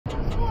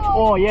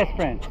Oh yes,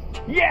 friend.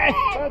 Yes!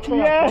 That's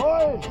Yes!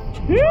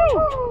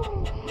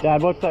 Woo!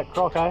 Dad, what's that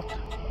croc, eh?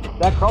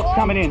 That croc's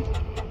coming in.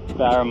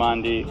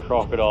 Barramundi,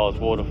 crocodiles,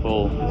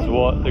 waterfall. This is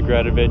what the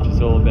Great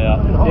Adventure's all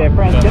about. Yeah,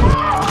 friends.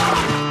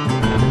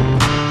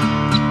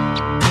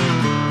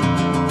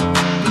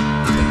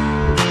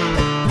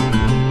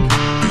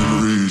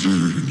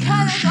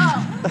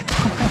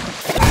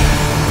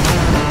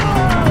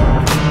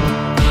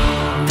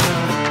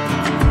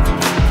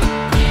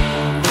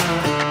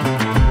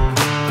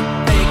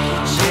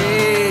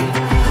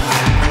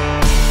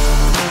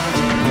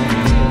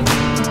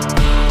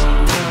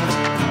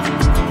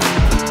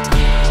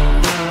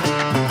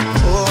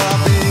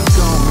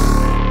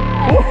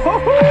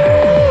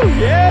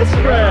 Yes,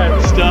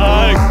 friend! Stoked!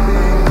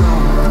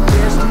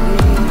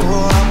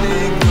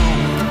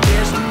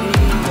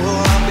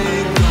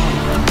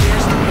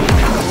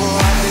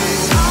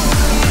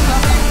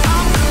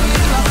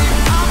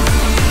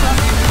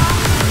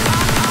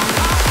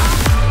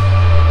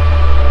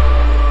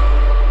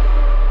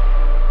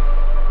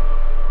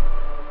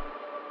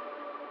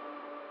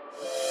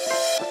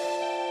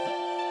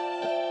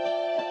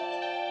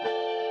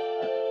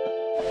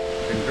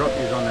 I can drop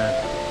these on that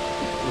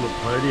little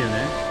podium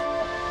there.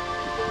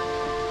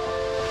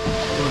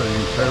 What an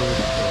incredible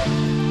spot.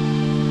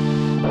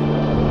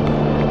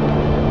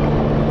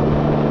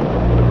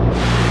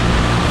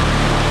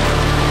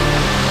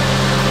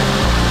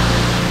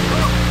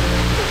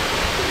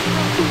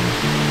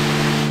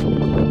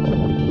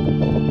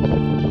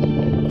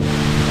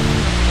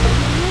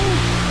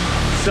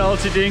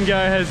 Salty Dingo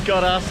has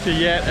got us to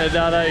yet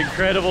another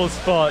incredible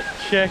spot.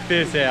 Check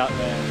this out,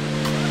 man.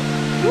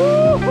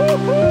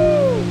 Woo-hoo-hoo!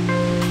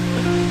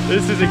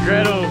 This is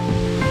incredible.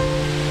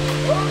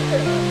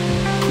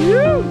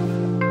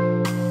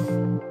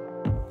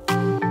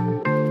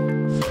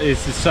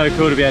 This is so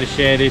cool to be able to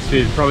share this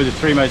with probably the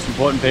three most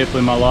important people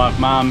in my life: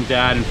 Mum,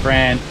 Dad, and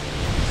Fran.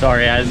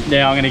 Sorry, Az.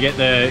 Now I'm going to get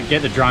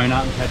the drone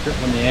up and capture it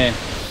from the air.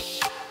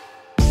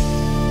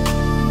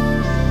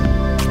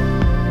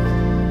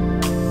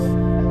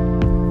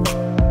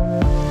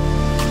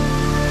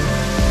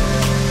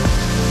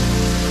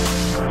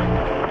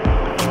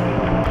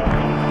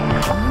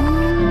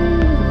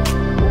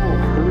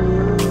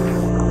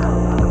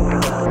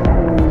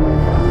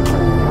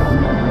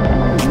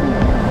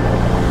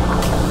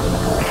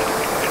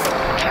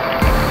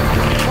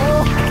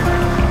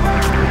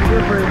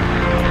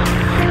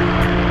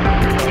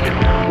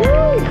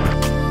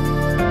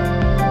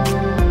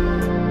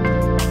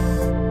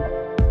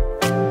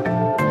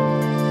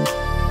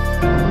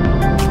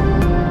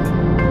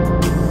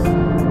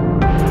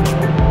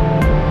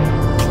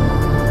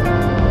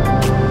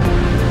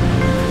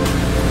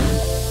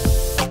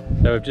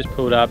 So we've just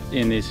pulled up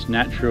in this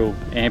natural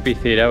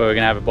amphitheatre where we're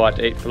going to have a bite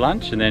to eat for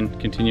lunch and then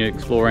continue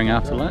exploring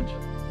after lunch.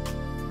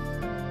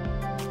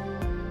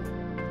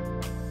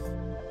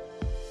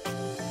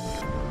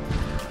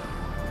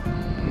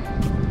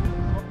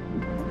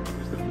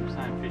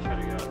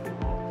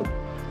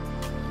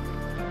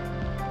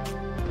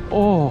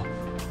 Oh!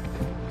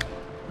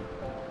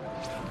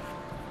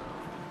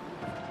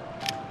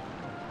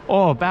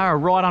 Oh, Barra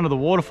right under the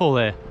waterfall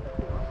there.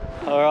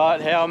 All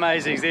right, how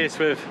amazing is this?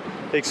 We've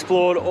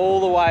explored all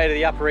the way to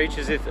the upper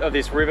reaches of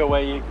this river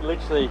where you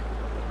literally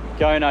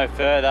go no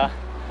further.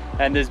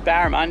 And there's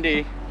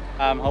barramundi.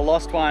 I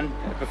lost one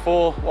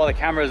before while the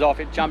camera was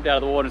off. It jumped out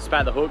of the water and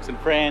spat the hooks, and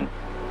Fran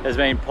has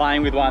been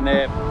playing with one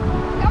there.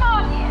 Come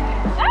on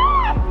here.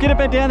 Ah! Get it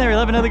back down there, he'll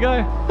have another go.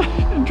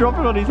 And drop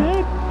it on his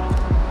head.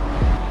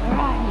 Where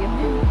are you?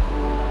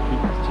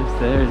 He's just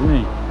there, isn't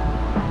he?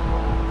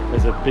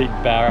 There's a big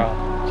barra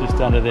just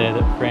under there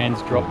that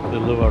Fran's dropped the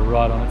lure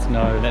right on its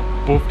nose. That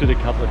boofed it a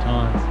couple of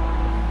times.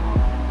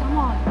 Come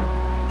on.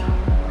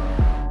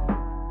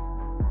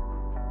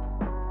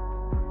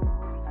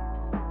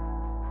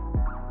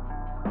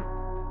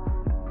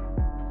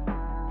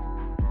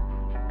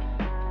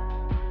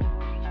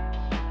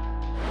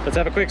 Let's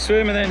have a quick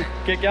swim and then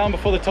get going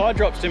before the tide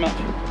drops too much.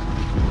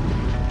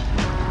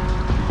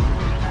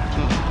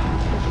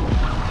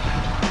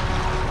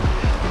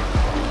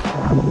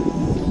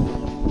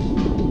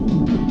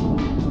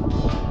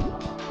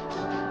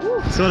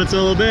 That's what it's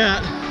all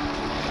about.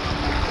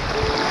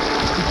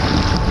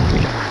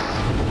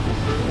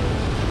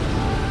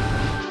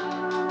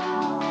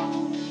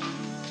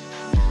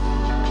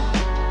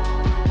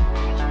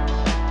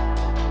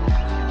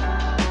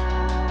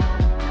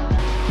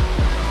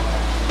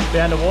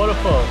 Found a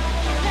waterfall.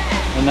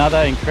 Another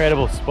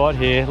incredible spot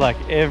here. Like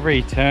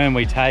every turn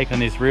we take on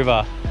this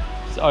river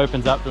just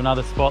opens up to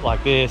another spot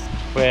like this,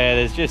 where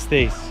there's just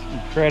these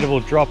incredible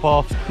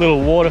drop-offs,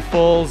 little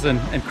waterfalls and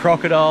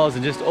crocodiles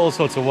and just all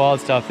sorts of wild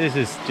stuff. This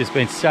has just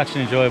been such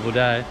an enjoyable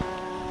day.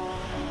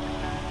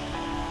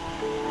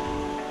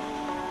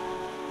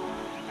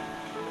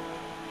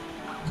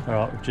 All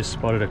right, we've just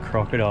spotted a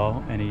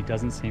crocodile and he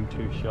doesn't seem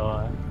too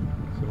shy.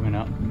 So we're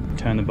gonna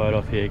turn the boat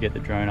off here, get the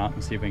drone up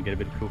and see if we can get a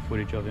bit of cool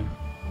footage of him.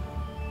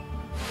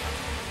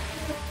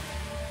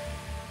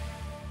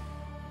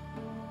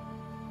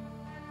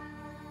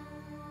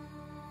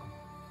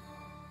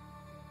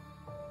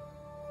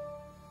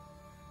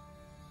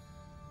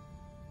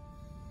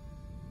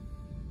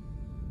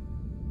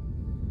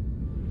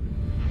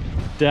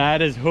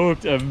 Dad has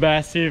hooked a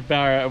massive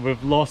barra and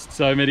we've lost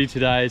so many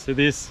today. So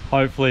this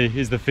hopefully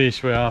is the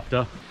fish we're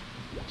after.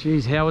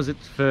 Geez, how was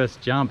its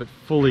first jump? It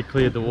fully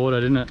cleared the water,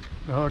 didn't it?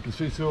 Oh, I can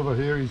see Silver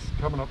here. He's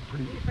coming up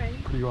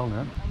pretty well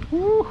now.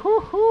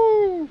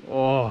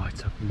 Oh,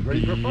 it's a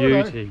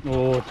beauty.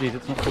 Oh, geez,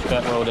 it's not cooked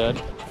that well, Dad.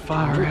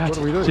 Far out. What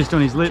do we do? Just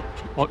on his lip.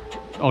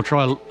 I'll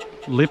try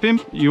lip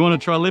him. You want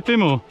to try lip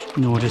him or?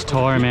 No, just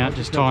tire him out.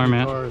 Just tire him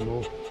out.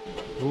 Oh,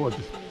 it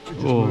just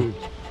moved.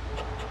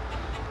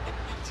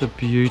 It's a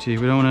beauty.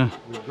 We don't want to.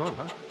 We've got it,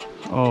 huh?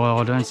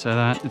 Oh, don't say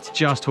that. It's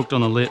just hooked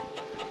on the lip.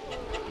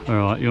 All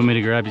right, you want me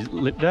to grab his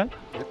lip, Dad?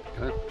 Yep,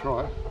 okay,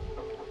 try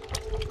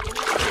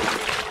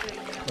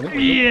it.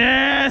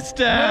 Yes,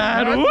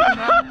 Dad!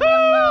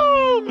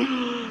 Woohoo!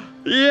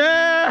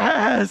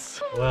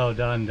 Yes! Well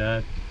done,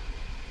 Dad.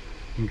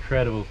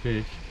 Incredible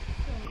fish.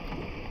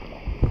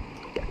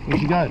 There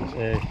she goes.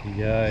 There she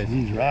goes.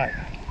 He's right.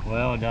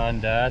 Well done,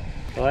 Dad.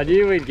 I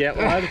knew we'd get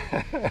one.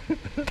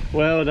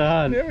 Well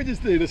done. Now we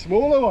just need a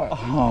smaller one.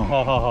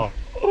 Oh,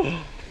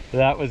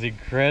 that was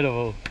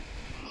incredible.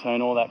 So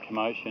in all that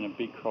commotion, a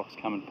big croc's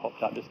come and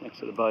popped up just next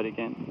to the boat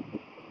again.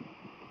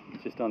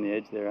 It's just on the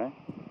edge there, eh?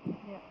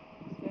 Yeah,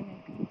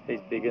 swimming.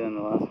 He's bigger than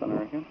the last one, I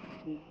reckon.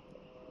 Yeah.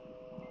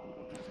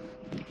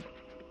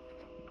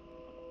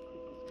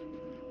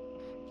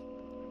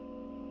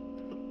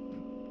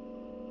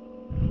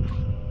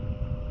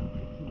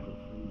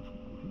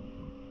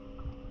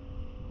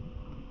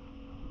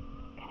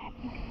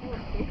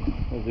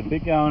 There's a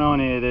bit going on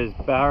here. There's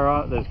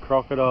barra, there's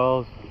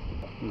crocodiles,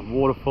 there's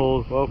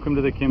waterfalls. Welcome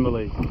to the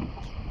Kimberleys.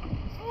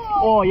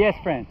 Oh, yes,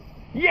 Fran.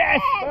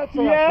 Yes! That's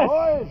yes!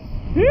 our boys.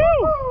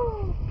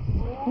 Woo!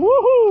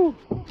 Woohoo!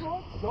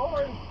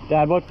 Sorry.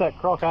 Dad, what's that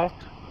croc, eh?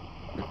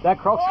 That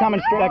croc's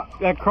coming straight.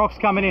 That croc's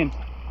coming in.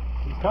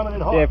 He's coming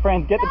in hot. Yeah,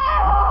 friends, get the.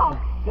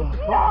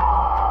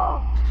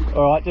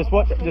 All right, just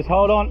watch. Just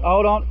hold on.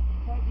 Hold on.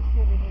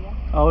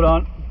 Hold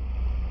on.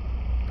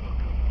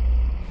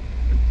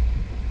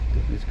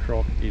 This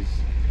croc is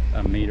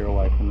a metre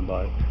away from the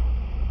boat.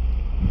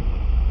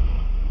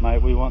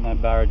 Mate, we want that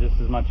barra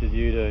just as much as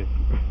you do.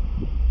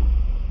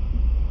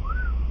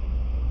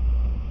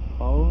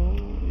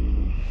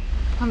 Holy.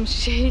 I'm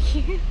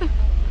shaking.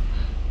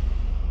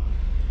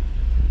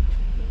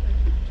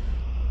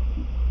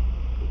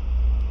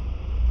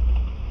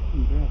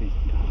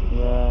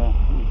 Yeah,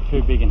 he was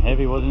too big and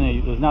heavy, wasn't he?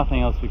 There's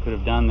nothing else we could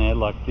have done there.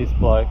 Like, this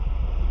bloke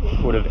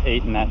would have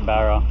eaten that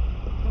barra.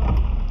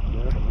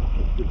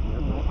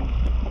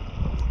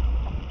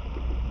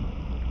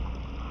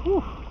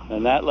 Whew.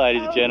 And that,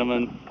 ladies and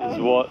gentlemen, is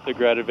what the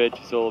Great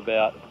Adventure is all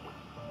about.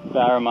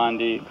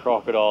 Barramundi,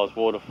 crocodiles,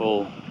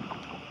 waterfall.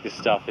 This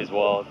stuff is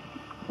wild.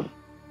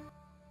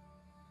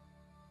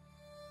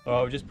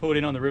 Well, we've just pulled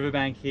in on the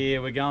riverbank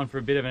here. We're going for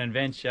a bit of an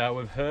adventure.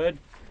 We've heard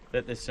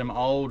that there's some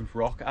old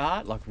rock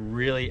art, like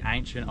really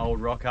ancient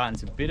old rock art, and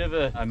it's a bit of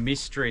a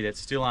mystery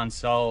that's still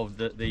unsolved,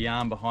 the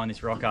yarn behind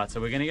this rock art.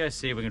 So we're going to go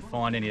see if we can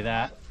find any of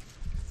that.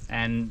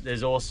 And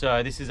there's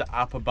also, this is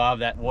up above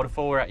that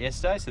waterfall we were at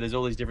yesterday, so there's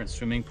all these different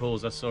swimming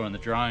pools I saw on the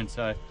drone.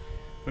 So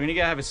we're going to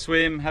go have a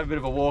swim, have a bit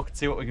of a walk, and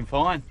see what we can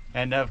find.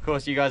 And of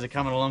course you guys are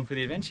coming along for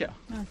the adventure.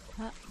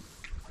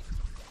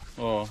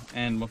 Oh,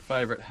 and my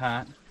favourite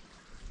hat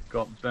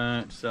got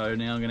burnt, so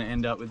now I'm going to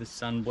end up with a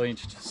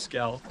sun-bleached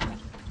scalp.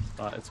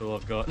 But that's all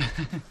I've got.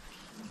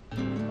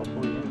 I'll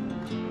pull you in.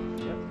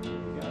 Yep, there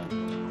we go.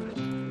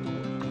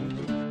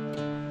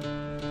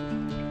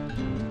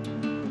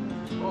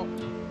 Oh.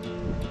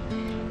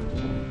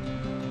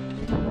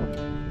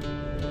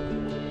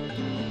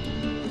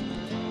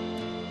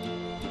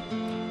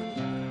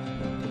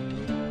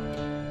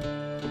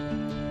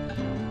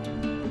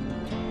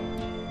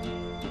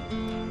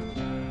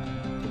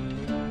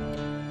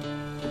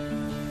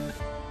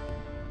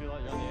 Feel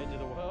like you're on the edge of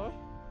the world.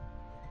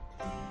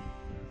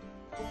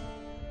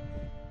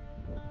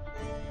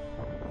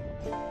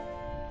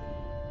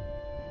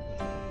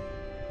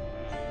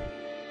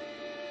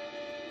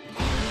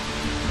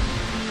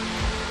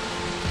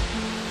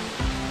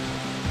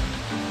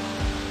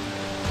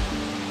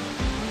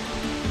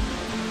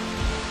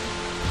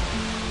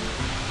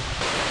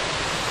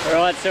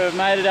 Alright, so we've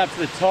made it up to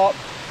the top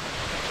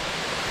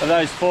of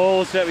those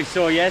falls that we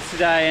saw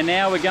yesterday, and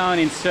now we're going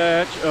in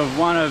search of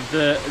one of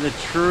the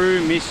true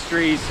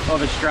mysteries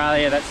of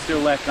Australia that's still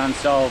left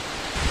unsolved.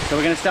 So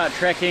we're going to start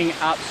trekking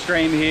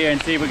upstream here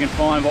and see if we can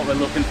find what we're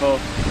looking for.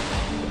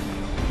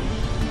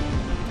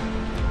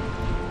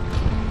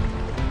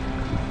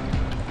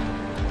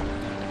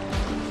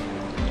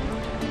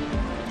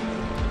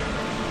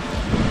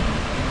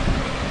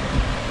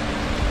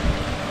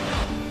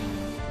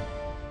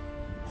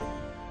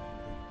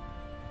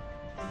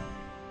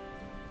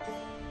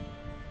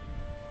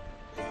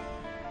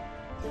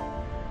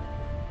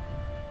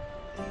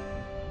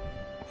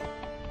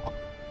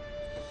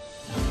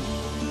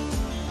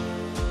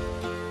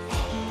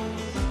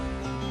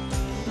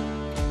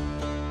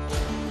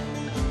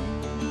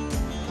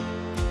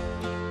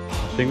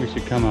 I think we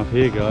should come up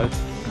here, guys.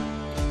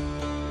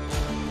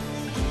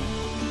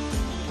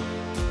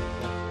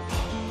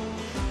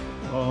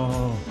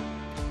 Oh.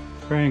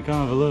 Fran,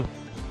 come have a look.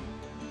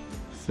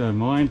 So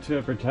my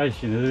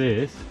interpretation of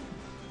this,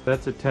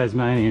 that's a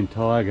Tasmanian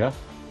tiger,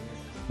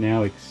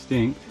 now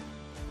extinct.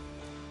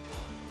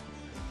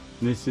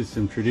 And this is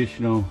some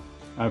traditional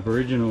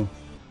Aboriginal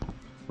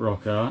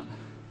rock art.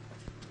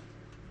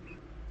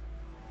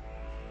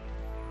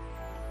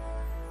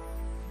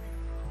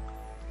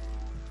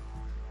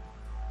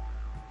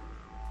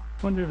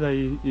 I wonder if they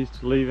used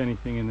to leave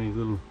anything in these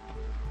little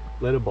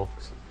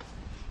letterboxes.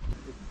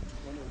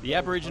 The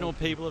Aboriginal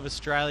people of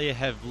Australia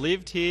have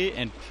lived here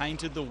and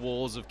painted the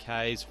walls of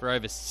caves for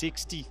over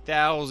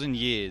 60,000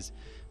 years,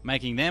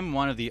 making them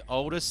one of the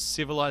oldest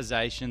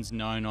civilizations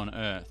known on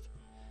Earth.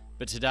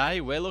 But today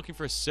we're looking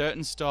for a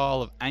certain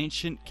style of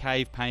ancient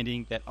cave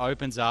painting that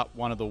opens up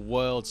one of the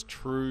world's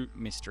true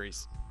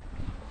mysteries.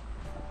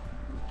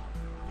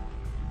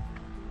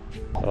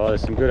 Oh,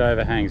 there's some good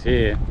overhangs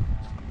here.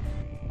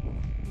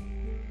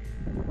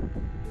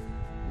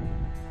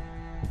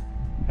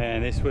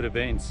 And this would have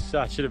been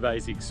such a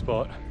basic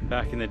spot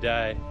back in the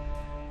day.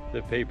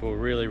 The people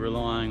really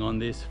relying on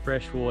this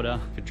fresh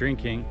water for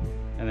drinking,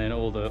 and then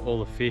all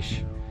the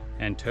fish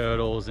and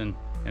turtles and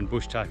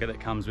bush tucker that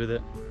comes with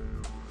it.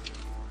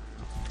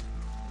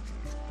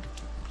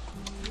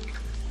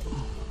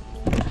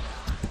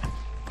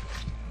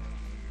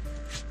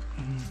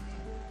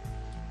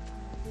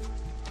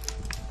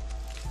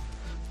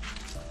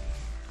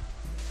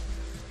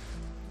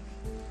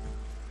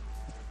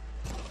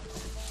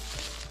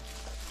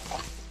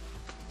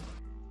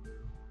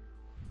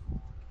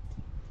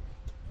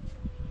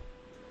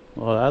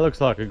 Well, that looks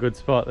like a good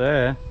spot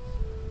there.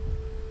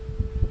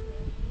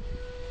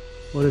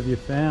 What have you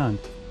found?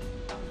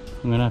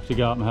 I'm gonna have to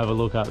go up and have a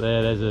look up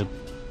there. There's a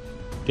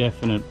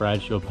definite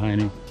Bradshaw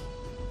painting.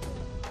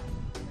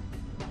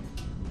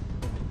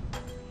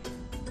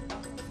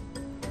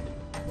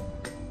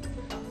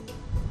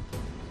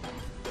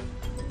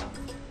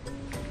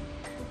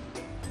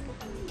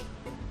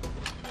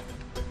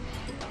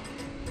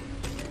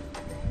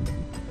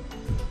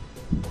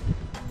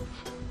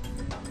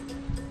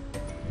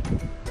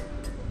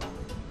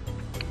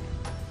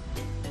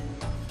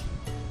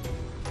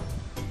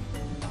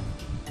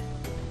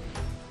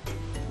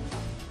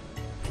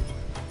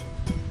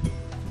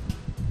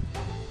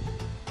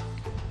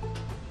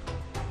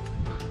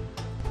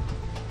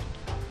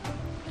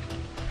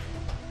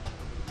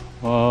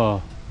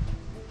 Oh,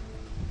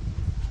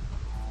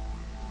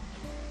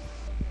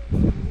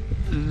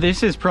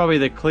 this is probably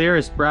the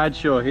clearest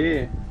Bradshaw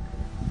here.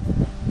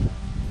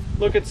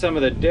 Look at some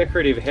of the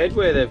decorative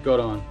headwear they've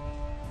got on.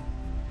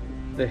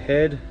 The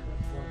head.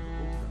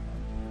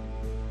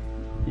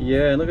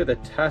 Yeah, look at the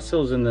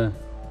tassels and the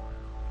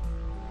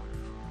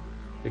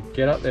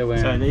get up they're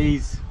wearing. So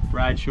these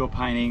Bradshaw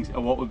paintings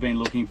are what we've been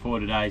looking for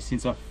today.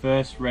 Since I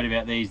first read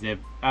about these, they've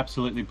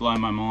absolutely blown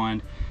my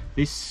mind.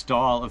 This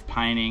style of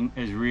painting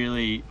has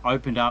really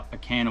opened up a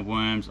can of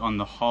worms on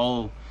the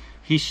whole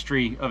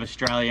history of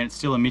Australia, and it's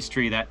still a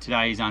mystery that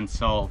today is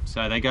unsolved.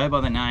 So they go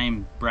by the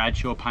name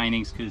Bradshaw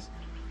paintings because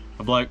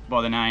a bloke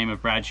by the name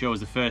of Bradshaw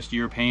was the first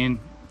European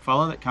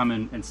fella that come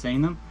and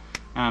seen them.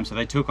 So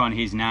they took on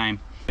his name.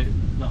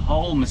 The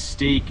whole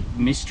mystique,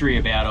 mystery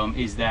about them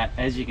is that,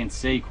 as you can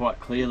see quite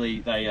clearly,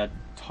 they are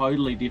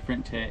totally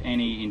different to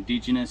any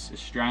Indigenous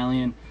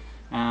Australian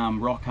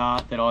rock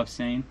art that I've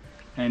seen.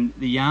 And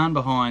the yarn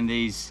behind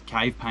these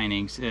cave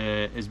paintings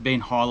has been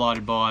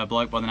highlighted by a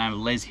bloke by the name of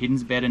Les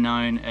Hiddens, better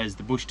known as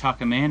the Bush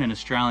Tucker Man, an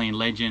Australian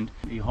legend.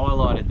 He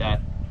highlighted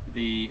that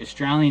the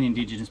Australian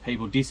Indigenous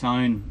people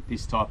disown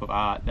this type of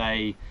art.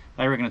 They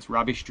reckon it's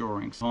rubbish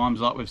drawings. Times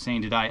like we've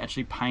seen today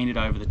actually painted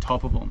over the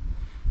top of them.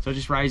 So it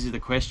just raises the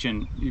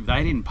question, if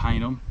they didn't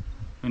paint them,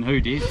 then who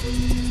did?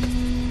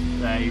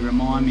 They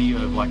remind me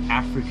of like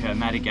Africa,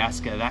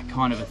 Madagascar, that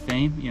kind of a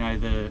theme. You know,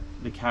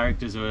 the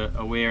characters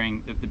are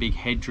wearing the big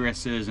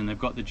headdresses and they've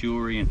got the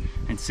jewellery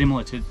and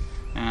similar to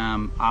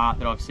art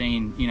that I've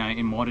seen, you know,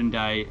 in modern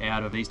day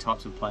out of these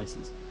types of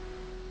places.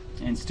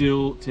 And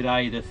still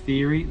today, the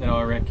theory that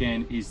I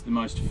reckon is the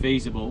most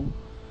feasible,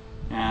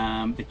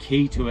 the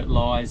key to it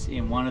lies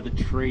in one of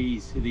the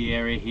trees of the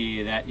area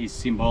here that is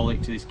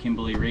symbolic to this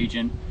Kimberley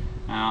region.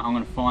 I'm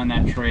going to find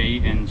that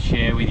tree and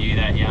share with you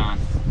that yarn.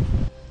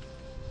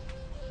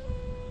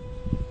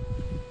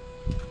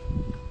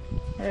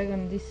 I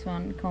reckon this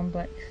one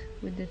complex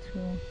with the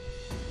two.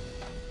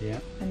 Yeah.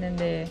 And then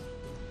the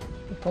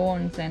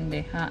horns and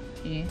the hat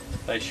here.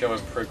 They show a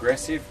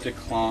progressive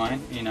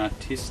decline in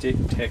artistic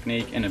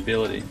technique and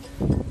ability.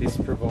 This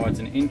provides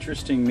an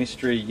interesting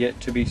mystery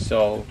yet to be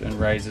solved and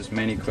raises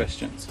many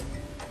questions.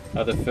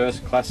 Are the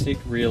first classic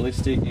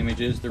realistic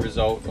images the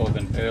result of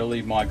an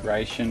early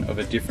migration of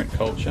a different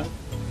culture?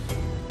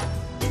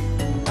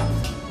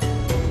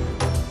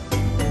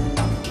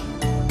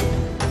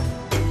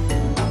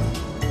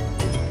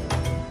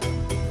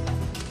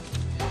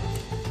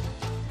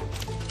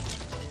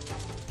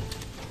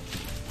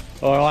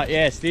 All right,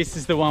 yes, this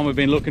is the one we've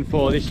been looking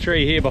for. This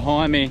tree here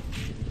behind me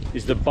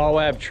is the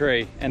boab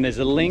tree, and there's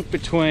a link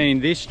between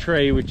this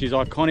tree, which is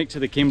iconic to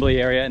the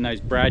Kimberley area, and those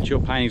Bradshaw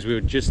paintings we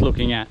were just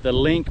looking at. The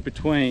link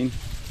between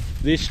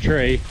this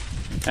tree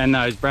And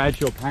those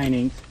Bradshaw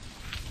paintings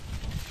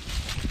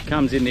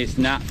comes in this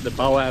nut, the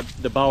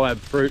boab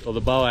fruit, or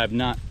the boab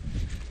nut.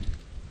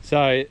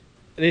 So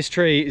this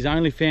tree is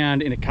only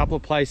found in a couple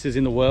of places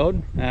in the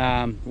world,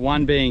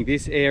 one being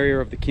this area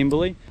of the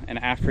Kimberley and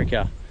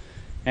Africa.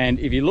 And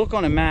if you look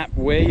on a map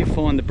where you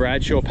find the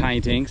Bradshaw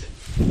paintings,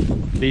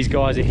 these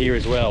guys are here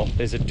as well.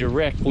 There's a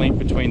direct link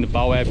between the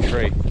boab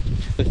tree.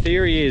 The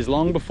theory is,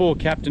 long before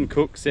Captain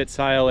Cook set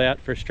sail out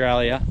for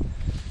Australia,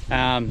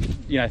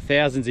 you know,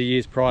 thousands of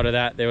years prior to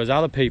that, there was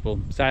other people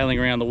sailing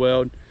around the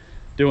world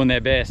doing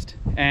their best,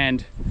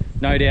 and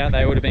no doubt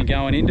they would have been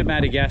going into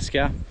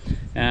Madagascar,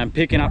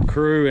 picking up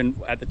crew,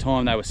 and at the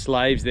time they were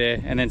slaves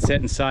there, and then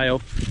setting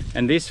sail.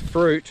 And this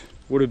fruit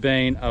would have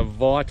been a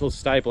vital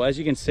staple. As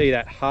you can see,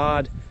 that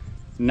hard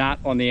nut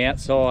on the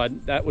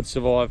outside, that would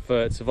survive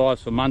for, it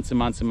survives for months and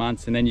months and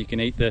months, and then you can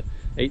eat the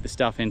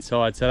stuff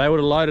inside. So they would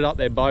have loaded up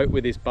their boat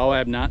with this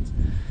boab nut,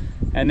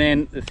 and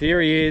then the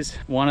theory is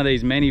one of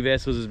these many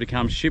vessels has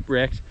become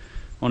shipwrecked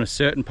on a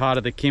certain part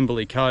of the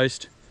Kimberley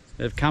coast.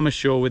 They've come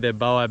ashore with their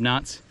boab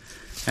nuts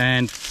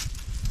and,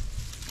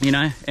 you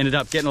know, ended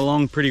up getting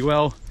along pretty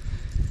well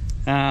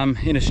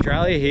in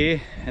Australia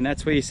here, and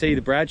that's where you see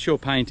the Bradshaw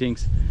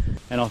paintings.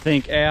 And I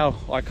think our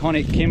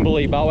iconic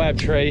Kimberley boab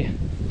tree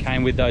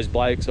came with those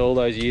blokes all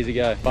those years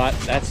ago. But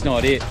that's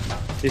not it.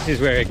 This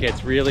is where it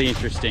gets really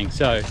interesting.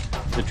 So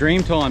the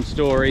Dreamtime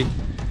story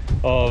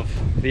of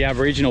the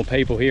Aboriginal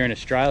people here in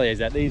Australia is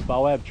that these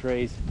boab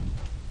trees,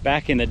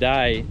 back in the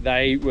day,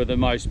 they were the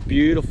most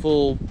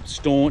beautiful,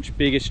 staunch,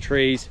 biggest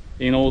trees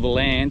in all the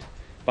land,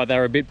 but they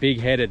were a bit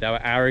big-headed. They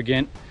were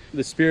arrogant.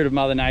 The spirit of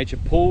Mother Nature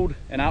pulled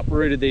and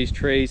uprooted these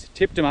trees,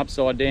 tipped them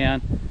upside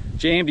down,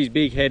 jammed his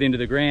big head into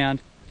the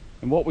ground,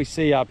 and what we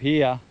see up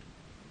here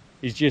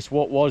is just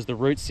what was the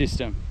root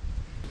system.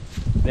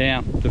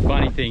 Now, the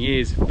funny thing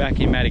is, back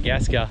in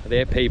Madagascar,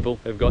 their people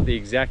have got the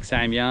exact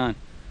same yarn.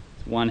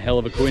 It's one hell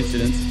of a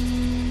coincidence.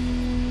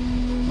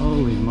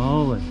 Holy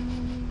moly.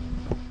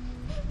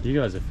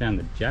 You guys have found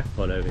the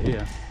jackpot over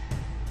here.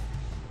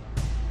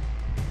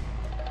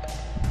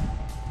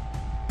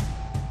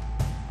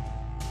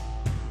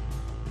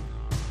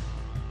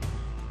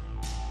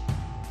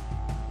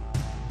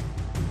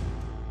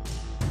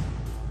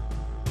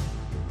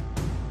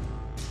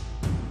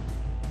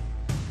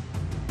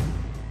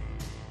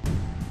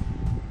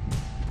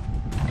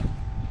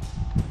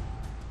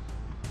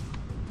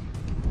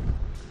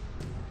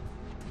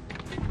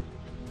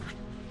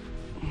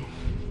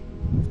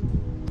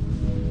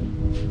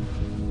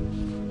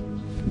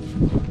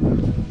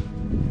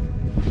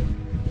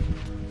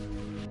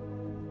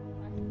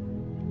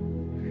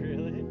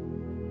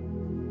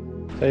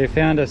 So you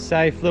found a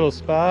safe little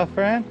spa,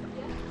 Fran?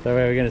 So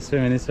where are we going to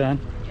swim in this one?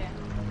 Yeah,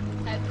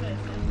 head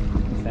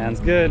first.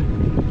 Sounds good.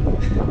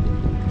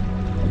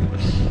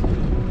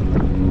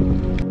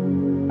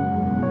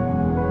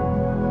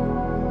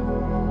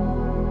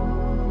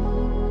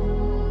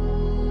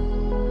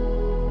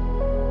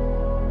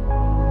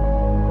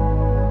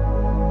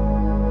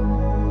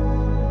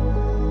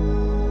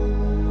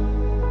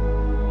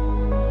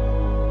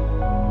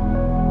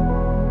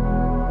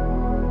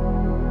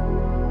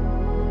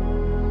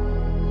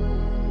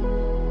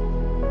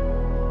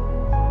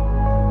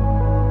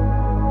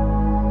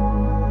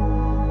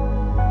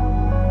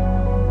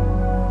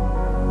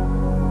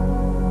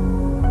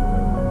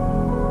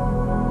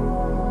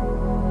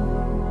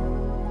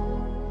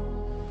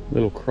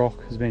 Little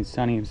croc has been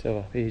sunning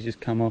himself up here. He's just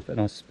come off and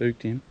I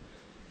spooked him.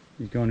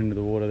 He's gone into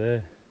the water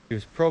there. He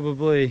was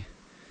probably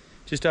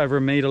just over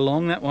a metre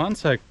long, that one,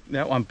 so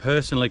that one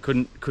personally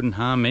couldn't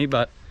harm me,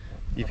 but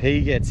if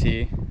he gets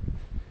here,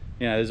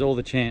 you know, there's all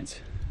the chance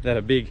that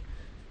a big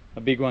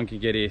one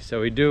could get here.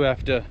 So we do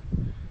have to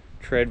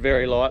tread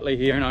very lightly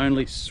here and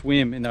only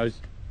swim in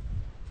those,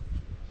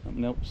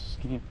 something else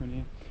scampering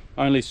here,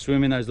 only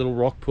swim in those little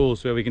rock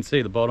pools where we can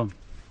see the bottom.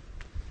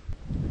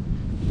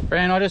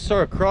 Fran, I just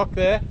saw a croc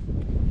there,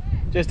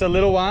 just a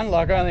little one,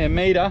 like only a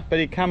metre, but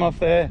he'd come off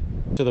there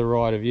to the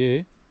right of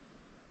you,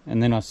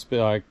 and then I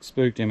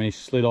spooked him and he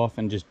slid off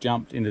and just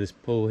jumped into this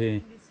pool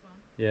here. This one?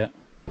 Yeah.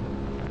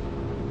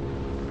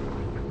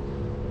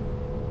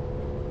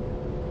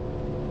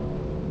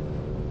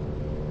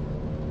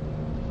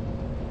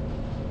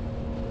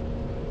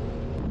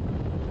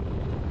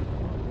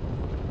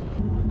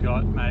 We've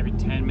got maybe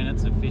 10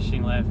 minutes of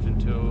fishing left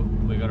until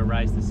we've got to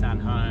race the sun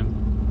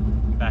home.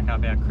 Back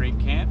up our creek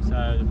camp,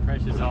 so the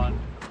pressure's on.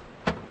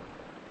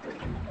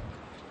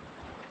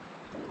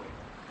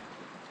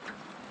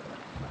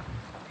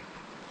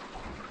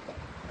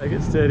 Take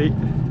it steady.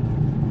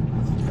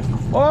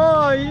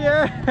 Oh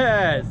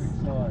yes!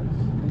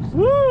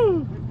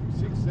 Woo!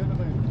 6, 7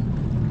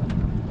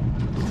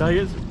 Take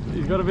it.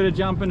 He's got a bit of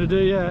jumping to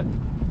do yet.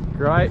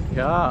 Great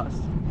cast.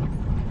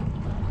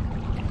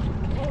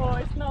 Oh,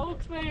 it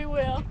smells very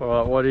well. All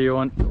right, what do you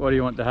want? What do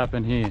you want to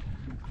happen here?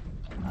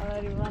 I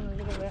already run a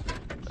little bit.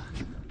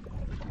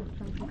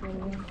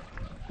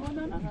 Oh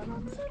no! Let's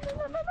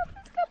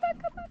go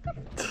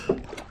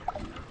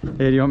back.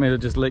 Here, do you want me to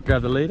just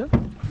grab the leader?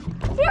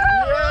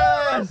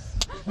 Yes!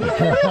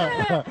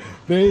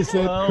 There's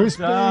that Well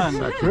crispy,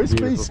 done. crispy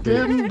Beautiful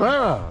skin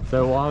barra.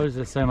 So why was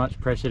there so much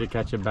pressure to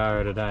catch a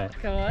barra today?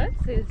 Because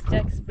it's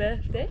Jack's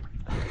birthday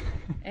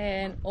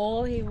and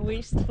all he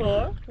wished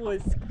for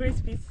was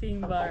crispy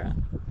skin barra.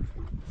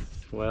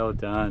 Well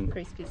done.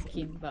 Crispy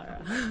skin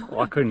barra.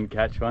 I couldn't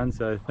catch one,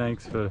 so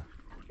thanks for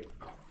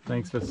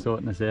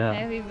sorting us out.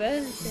 Happy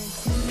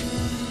birthday.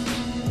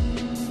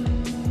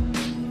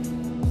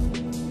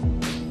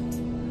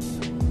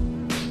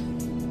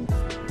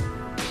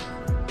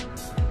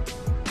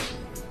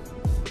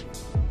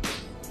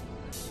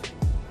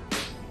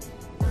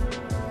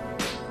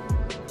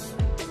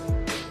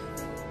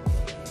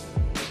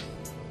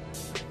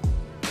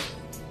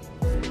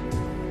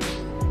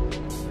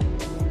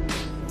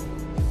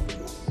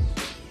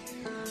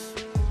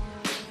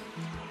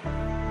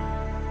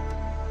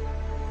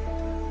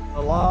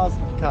 The last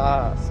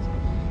cast.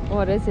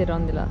 What is it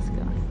on the last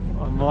guy?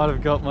 I might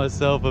have got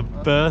myself a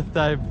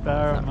birthday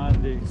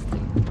barramundi.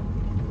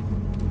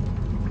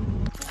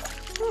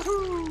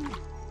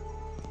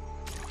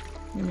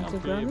 You need to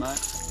grab it?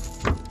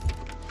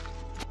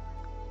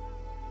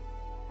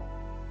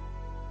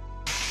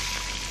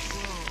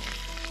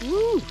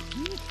 Woo!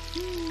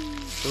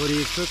 So what are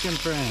you cooking,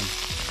 Fran?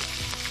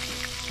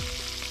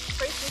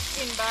 Crispy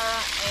skin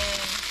barra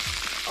and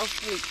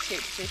hopefully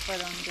chips if I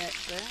don't get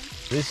burned.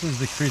 This is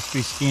the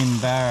crispy skin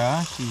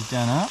barra she's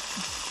done up.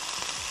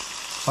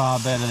 Far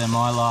better than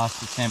my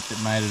last attempt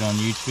that made it on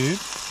YouTube.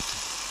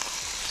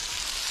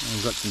 And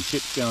we've got some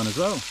chips going as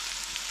well.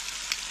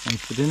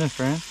 Thanks for dinner,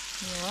 Fran.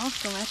 You're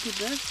welcome. Happy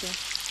birthday.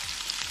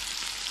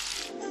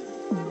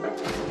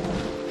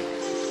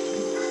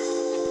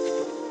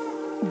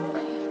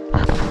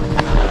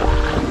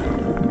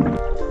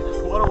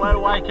 What a way to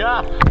wake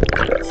up!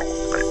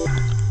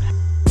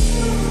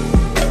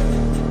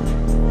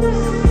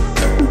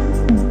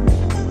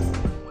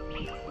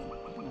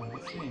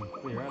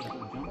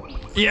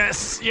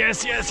 Yes,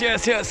 yes, yes,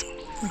 yes, yes.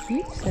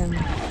 Reach them.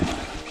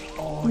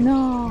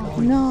 No,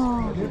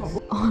 no.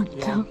 Oh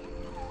no.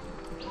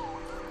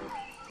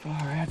 Oh,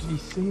 how did he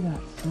see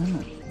that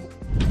swimming?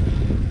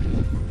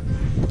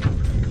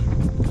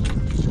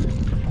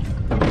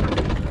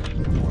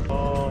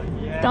 Oh,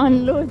 yeah.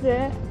 Don't lose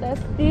it.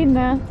 That's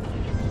dinner.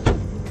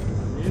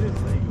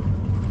 Beautifully.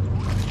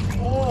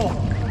 Oh!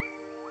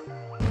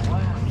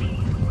 Wow.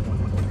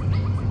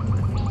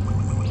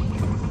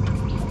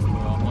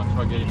 Well, I might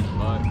try getting the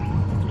boat.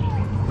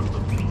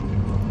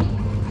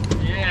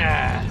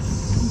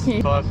 Yes!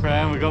 Bye,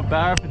 Fran. We got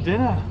barra for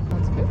dinner.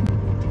 That's good.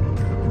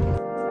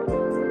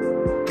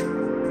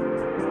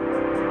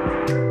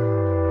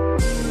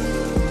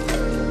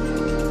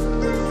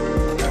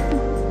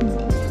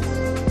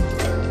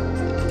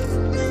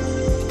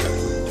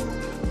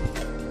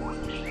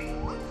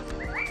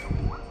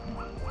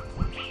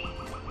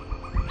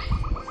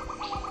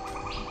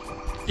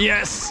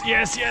 Yes,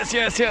 yes, yes,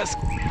 yes, yes.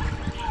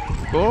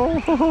 Oh,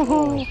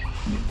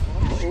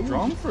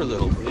 strong for a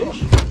little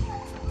fish.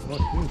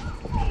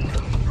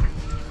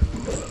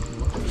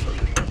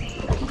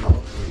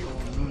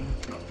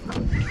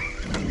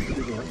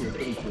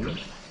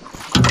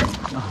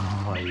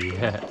 Oh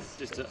yes,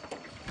 just a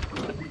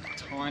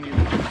tiny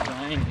little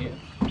drain here.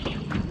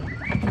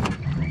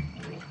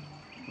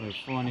 We're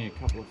finding a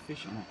couple of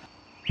fish in it.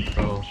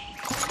 Oh.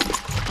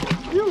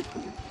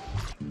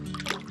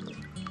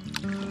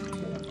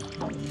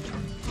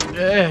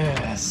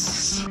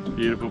 Yes!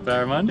 Beautiful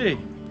barramundi.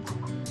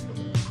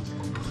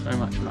 So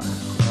much fun.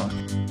 Right.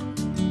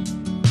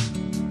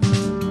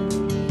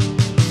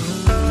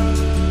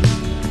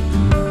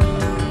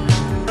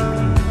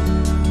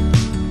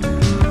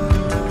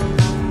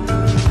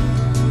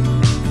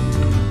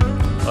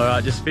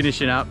 Alright, just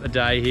finishing up a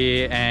day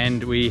here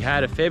and we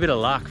had a fair bit of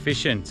luck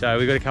fishing. So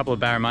we got a couple of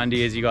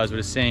barramundi as you guys would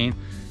have seen.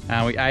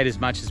 We ate as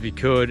much as we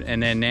could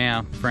and then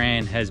now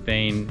Fran has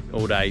been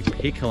all day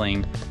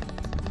pickling.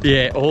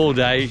 Yeah, all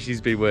day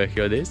she's been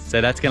working on this.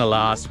 So that's going to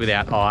last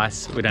without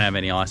ice. We don't have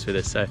any ice with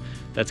us, so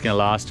that's going to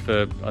last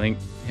for, I think,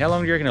 how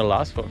long do you reckon it'll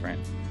last for, Fran?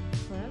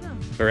 Forever.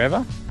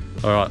 Forever?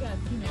 All right.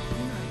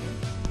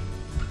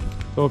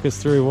 Talk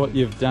us through what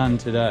you've done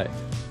today.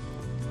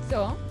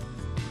 So,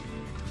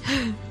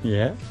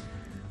 Yeah?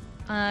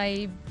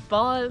 I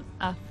bought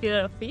a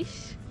fillet of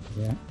fish,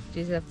 Yeah. which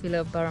is a fillet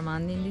of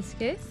barramundi in this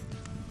case,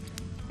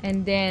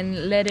 and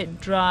then let it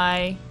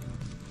dry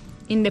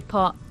in the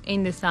pot,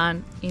 in the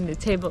sun, in the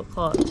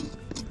tablecloth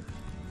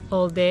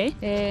all day.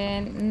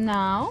 And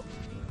now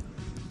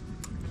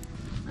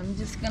I'm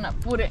just gonna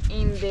put it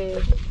in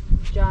the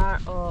jar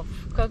of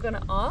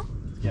coconut oil.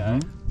 Yeah.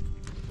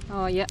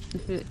 Oh yeah,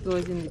 it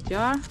goes in the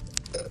jar.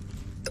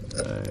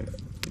 So,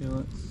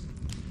 fillets.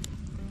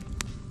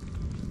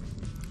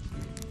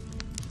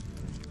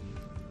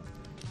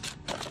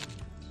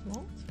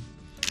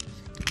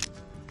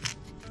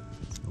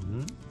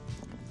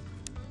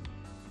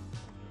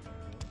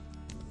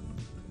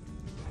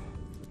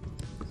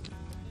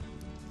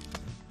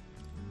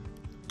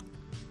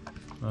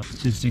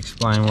 Just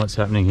explain what's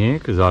happening here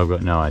because I've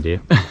got no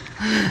idea.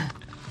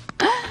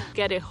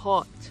 Get it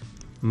hot.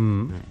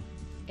 Mm.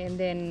 and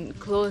then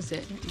close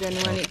it. Then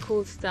when it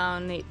cools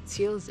down, it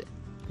seals it.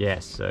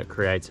 Yes, so it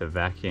creates a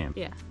vacuum.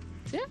 Yeah.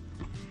 See?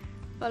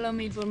 Follow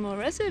me for more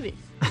recipes.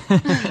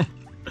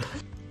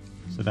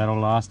 So that'll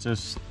last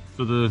us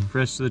for the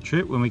rest of the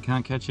trip when we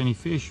can't catch any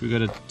fish. We've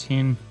got a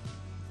tin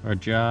or a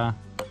jar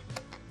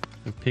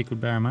of pickled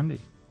barramundi.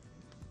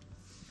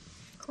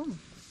 Cool.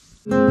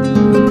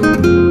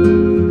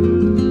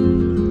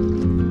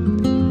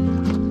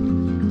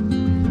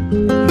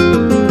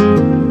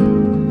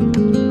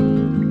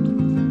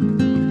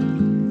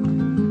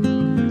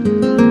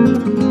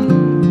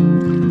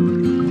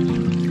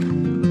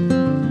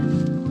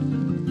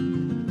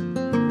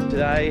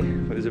 Today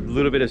it was a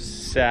little bit of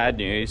sad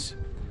news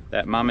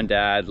that Mum and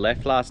Dad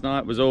left last night.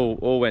 It was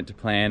all went to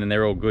plan and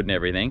they're all good and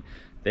everything.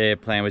 Their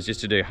plan was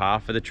just to do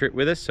half of the trip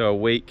with us, so a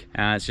week.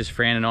 It's just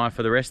Fran and I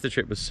for the rest of the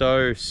trip. It was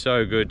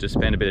so good to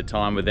spend a bit of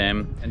time with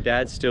them. And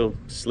Dad's still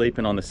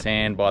sleeping on the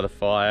sand by the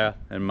fire,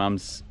 and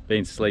Mum's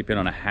been sleeping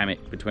on a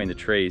hammock between the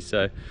trees.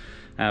 So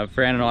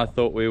Fran and I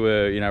thought we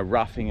were, you know,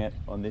 roughing it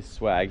on this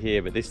swag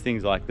here, but this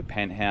thing's like the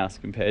penthouse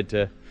compared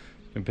to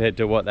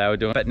what they were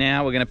doing. But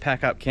now we're gonna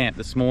pack up camp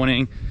this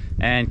morning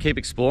and keep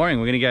exploring.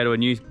 We're gonna go to a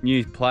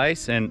new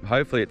place, and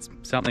hopefully it's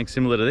something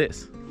similar to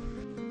this.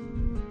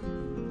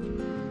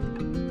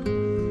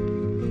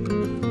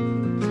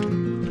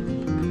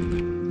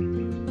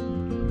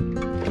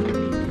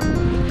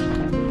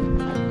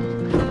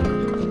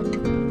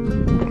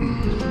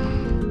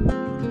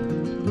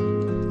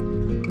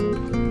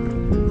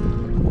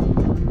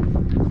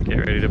 Get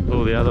ready to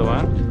pull the other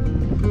one.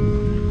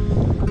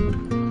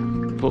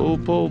 Pull,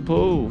 pull,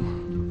 pull.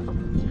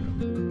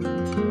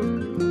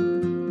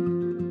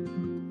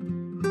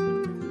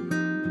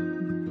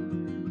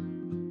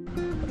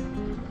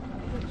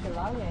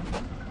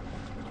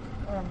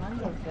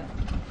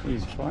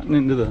 He's fighting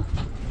into the...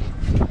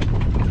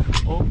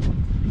 Oh,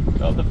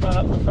 got the front,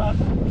 up the front.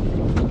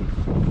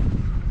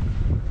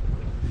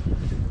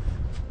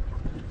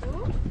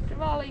 Ooh,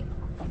 Diwali.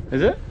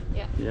 Is it?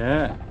 Yeah.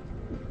 Yeah.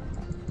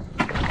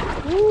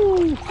 Woo.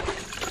 There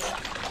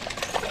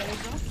we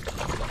go.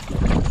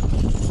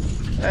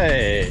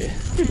 Hey,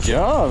 good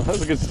job. That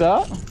was a good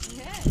start.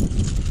 Yeah.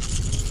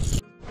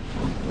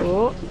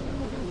 Oh.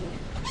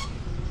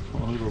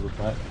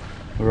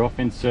 We're off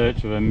in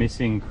search of a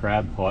missing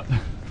crab pot.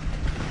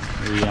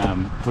 We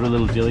put a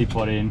little dilly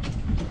pot in,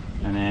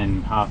 and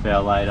then half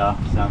hour later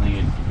something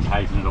had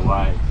taken it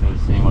away, so we're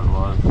seeing what it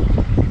was.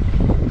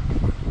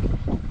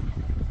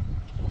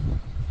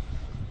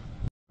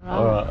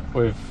 Alright,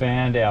 we've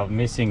found our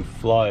missing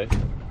float,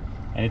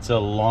 and it's a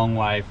long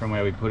way from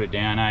where we put it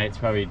down. It's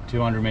probably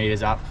 200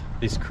 meters up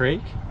this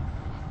creek,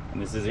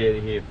 and this is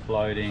it here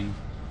floating.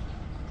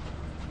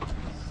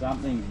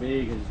 Something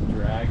big has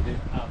dragged it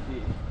up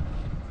here.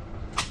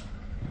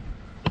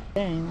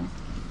 Dang.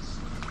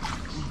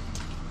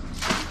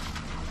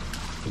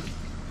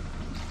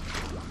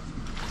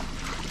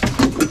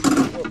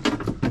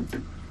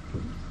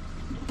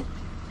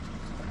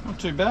 Not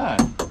too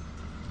bad.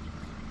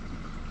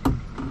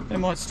 It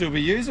might still be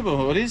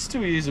usable. It is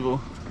still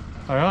usable.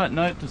 Alright,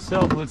 note to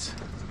self, let's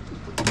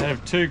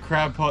have 2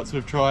 crab pots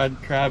we've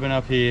tried crabbing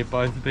up here.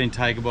 Both have been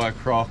taken by a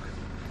croc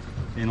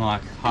in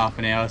like half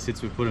an hour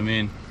since we put them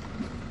in.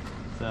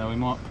 So we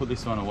might put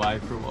this one away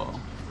for a while.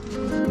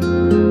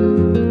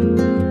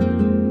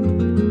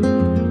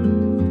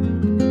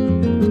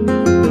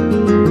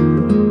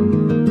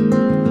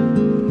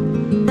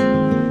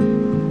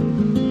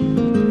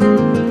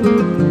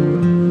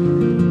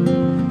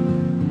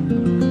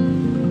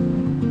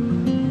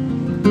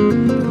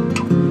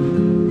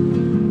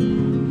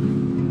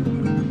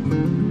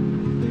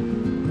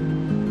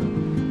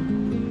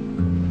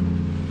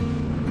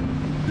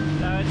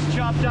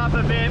 Up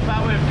a bit,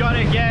 but we've got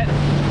to get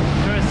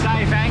to a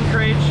safe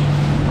anchorage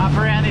up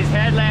around this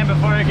headland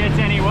before it gets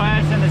any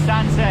worse and the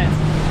sun sets.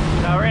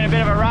 So we're in a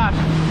bit of a rush.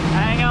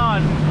 Hang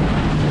on.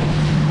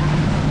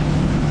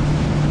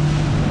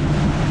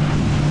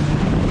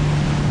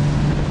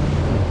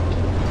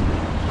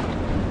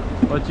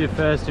 What's your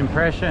first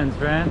impressions,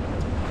 Fran?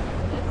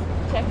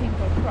 Just checking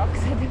for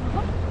crocs at the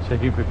moment.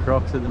 Checking for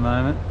crocs at the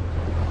moment.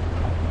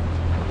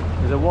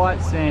 There's a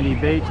white sandy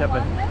beach up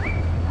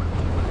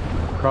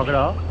at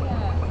Crocodile.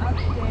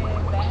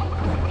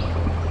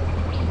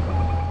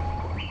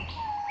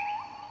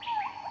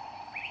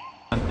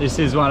 This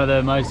is one of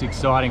the most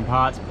exciting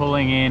parts,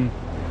 pulling in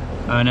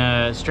on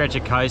a stretch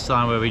of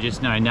coastline where we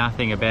just know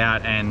nothing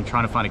about and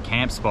trying to find a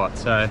camp spot.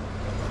 So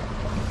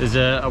there's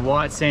a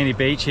white sandy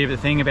beach here, but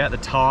the thing about the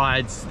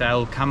tides,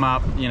 they'll come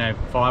up, you know,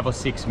 5 or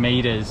 6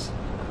 meters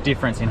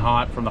difference in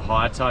height from the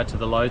high tide to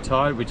the low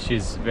tide, which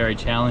is very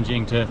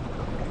challenging to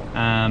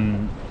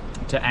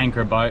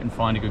anchor a boat and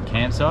find a good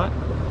campsite.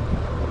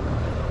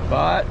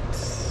 But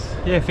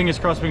yeah, fingers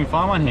crossed we can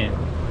find one here.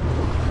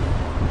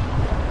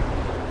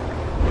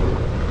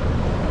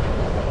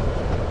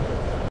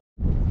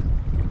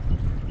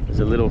 There's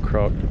a little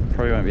croc,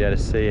 probably won't be able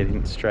to see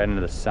it straight into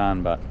the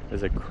sun, but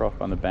there's a croc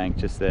on the bank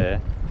just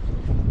there.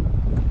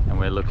 And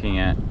we're looking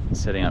at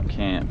setting up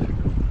camp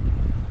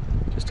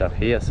just up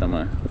here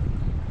somewhere.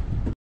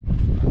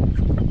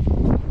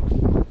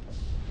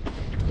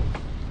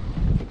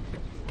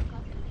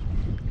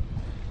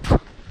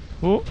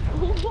 Oh,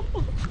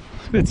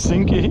 it's a bit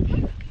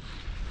sinky.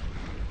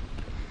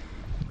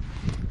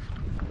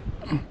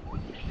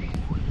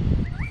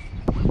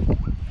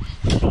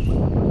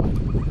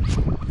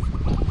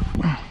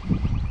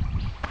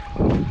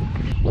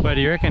 Where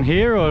do you reckon,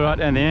 here or right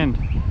down the end?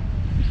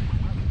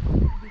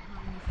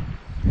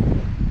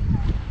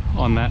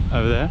 On that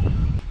over there.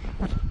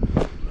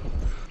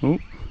 Oh,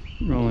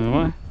 rolling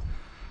away.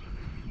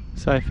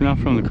 Safe enough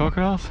from the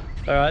crocodiles.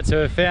 Alright, so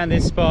we've found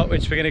this spot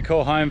which we're going to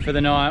call home for the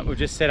night. We've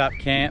just set up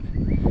camp.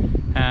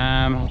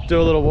 I'll do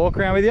a little walk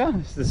around with you.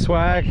 This is the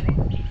swag.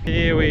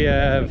 Here we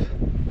have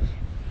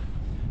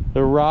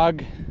the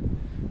rug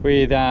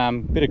with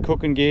bit of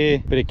cooking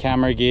gear, bit of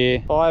camera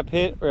gear, fire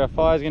pit where our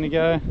fire's going to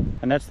go,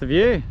 and that's the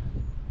view.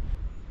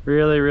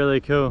 Really,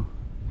 really cool.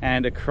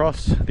 And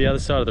across the other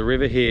side of the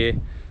river here,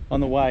 on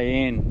the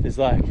way in, there's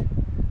like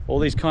all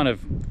these kind of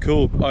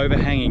cool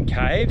overhanging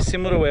caves,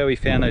 similar to where we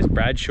found those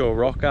Bradshaw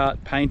rock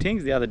art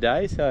paintings the other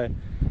day. So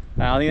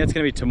I think that's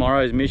going to be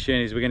tomorrow's mission,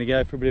 is we're going to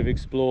go for a bit of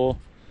explore,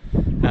 you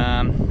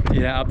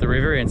know, up the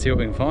river and see what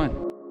we can find.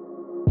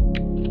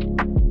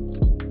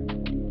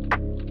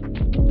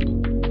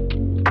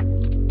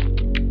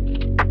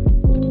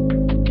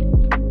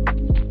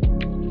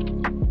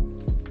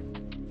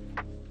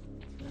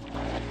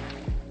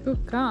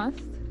 Good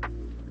cast.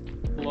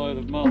 Load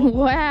of mold.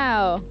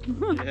 Wow.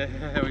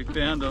 Yeah, we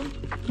found them.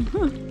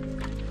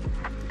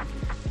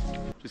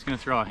 Just going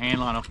to throw a hand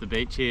line off the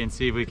beach here and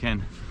see if we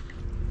can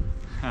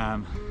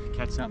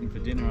catch something for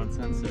dinner on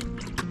sunset.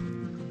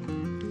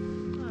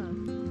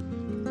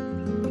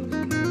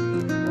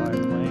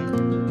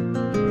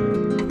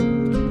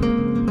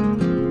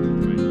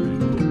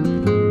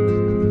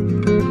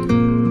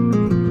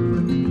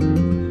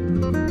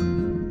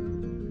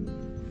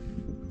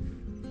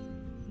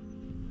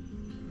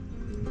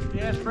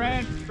 Yes,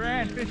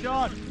 Fran, fish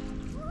on.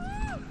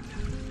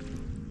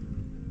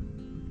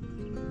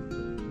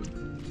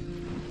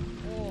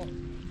 Oh.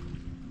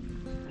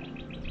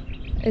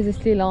 Is it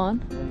still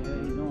on? Yeah,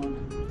 he's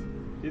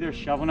on. Either a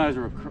shovel nose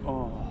or a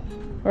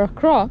Or a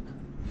croc?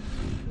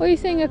 What are you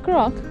saying, a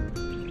croc?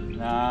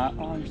 Nah,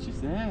 oh, he's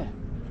just there.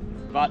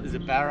 But there's a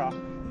barra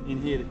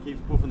in here that keeps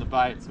puffing the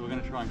bait, so we're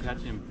going to try and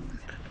catch him.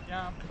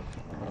 Jump.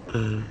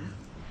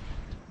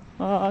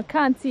 Oh, I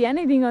can't see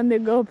anything on the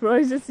GoPro,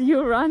 it's just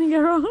you running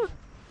around.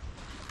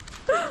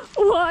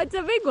 Whoa, it's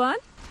a big one.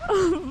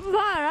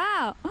 Far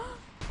out.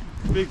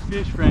 Big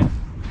fish, friend.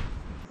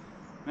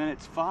 Man,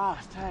 it's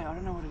fast. Hey, I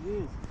don't know what it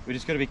is. We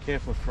just got to be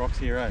careful of crocs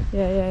here, eh?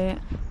 Yeah.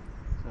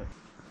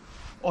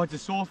 Oh, it's a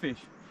sawfish.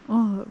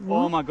 Oh, what?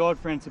 Oh my God,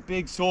 friend, it's a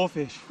big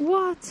sawfish.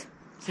 What?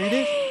 See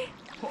this?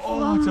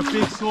 Oh, it's a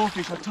big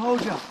sawfish. I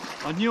told you.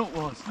 I knew it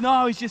was.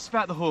 No, he's just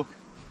spat the hook.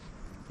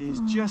 He's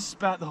just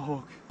spat the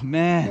hook.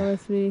 Man. Oh,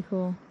 that's really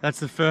cool. That's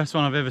the first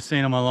one I've ever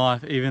seen in my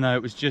life, even though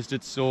it was just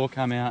its saw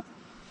come out.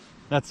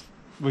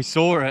 We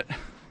saw it.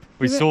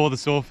 We saw the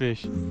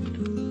sawfish.